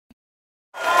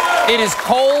It is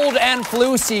cold and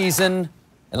flu season,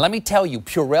 and let me tell you,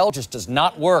 Purell just does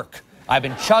not work. I've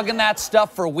been chugging that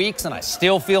stuff for weeks, and I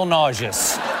still feel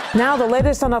nauseous. Now the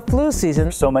latest on the flu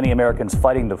season. So many Americans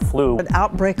fighting the flu. An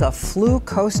outbreak of flu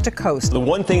coast to coast. The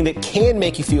one thing that can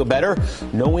make you feel better,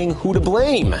 knowing who to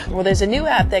blame. Well, there's a new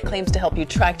app that claims to help you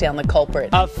track down the culprit.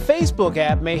 A Facebook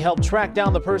app may help track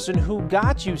down the person who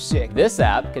got you sick. This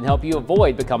app can help you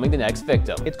avoid becoming the next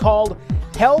victim. It's called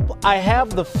Help I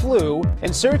Have the Flu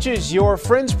and searches your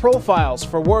friends' profiles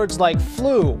for words like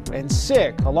flu and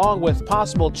sick, along with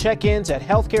possible check-ins at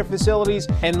healthcare facilities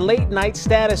and late-night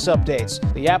status updates.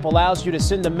 The app allows you to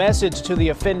send a message to the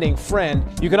offending friend.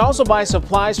 You can also buy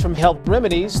supplies from Help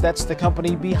Remedies. That's the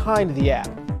company behind the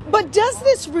app. But does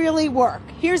this really work?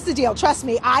 Here's the deal. Trust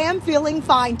me, I am feeling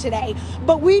fine today.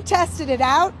 But we tested it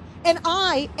out, and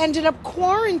I ended up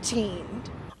quarantined.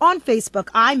 On Facebook,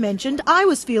 I mentioned I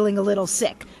was feeling a little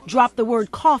sick. Dropped the word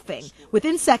coughing.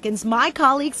 Within seconds, my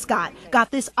colleague Scott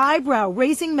got this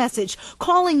eyebrow-raising message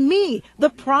calling me the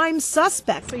prime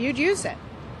suspect. So you'd use it?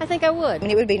 I think I would.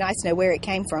 And it would be nice to know where it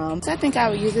came from. So I think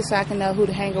I would use it so I can know who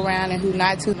to hang around and who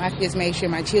not to. I just make sure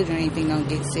my children ain't gonna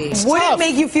get sick. Would it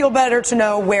make you feel better to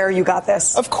know where you got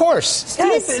this? Of course.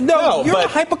 Yes. No, you're a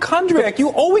hypochondriac. You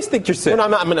always think you're sick.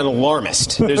 Well, I'm an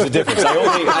alarmist. There's a difference.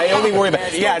 I only worry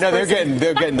about. Yeah, no, they're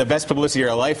getting the best publicity of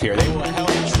your life here. They will help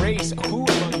trace who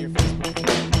among your Facebook.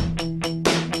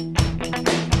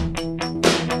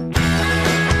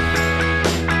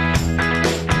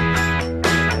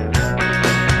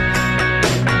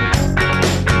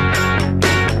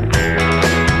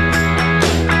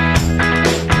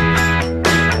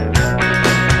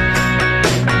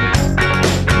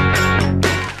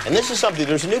 And this is something,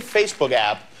 there's a new Facebook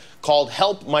app called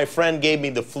Help My Friend Gave Me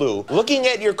the Flu. Looking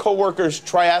at your coworkers'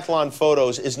 triathlon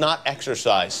photos is not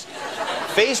exercise.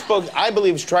 Facebook, I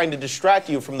believe, is trying to distract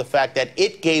you from the fact that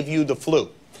it gave you the flu.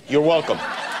 You're welcome.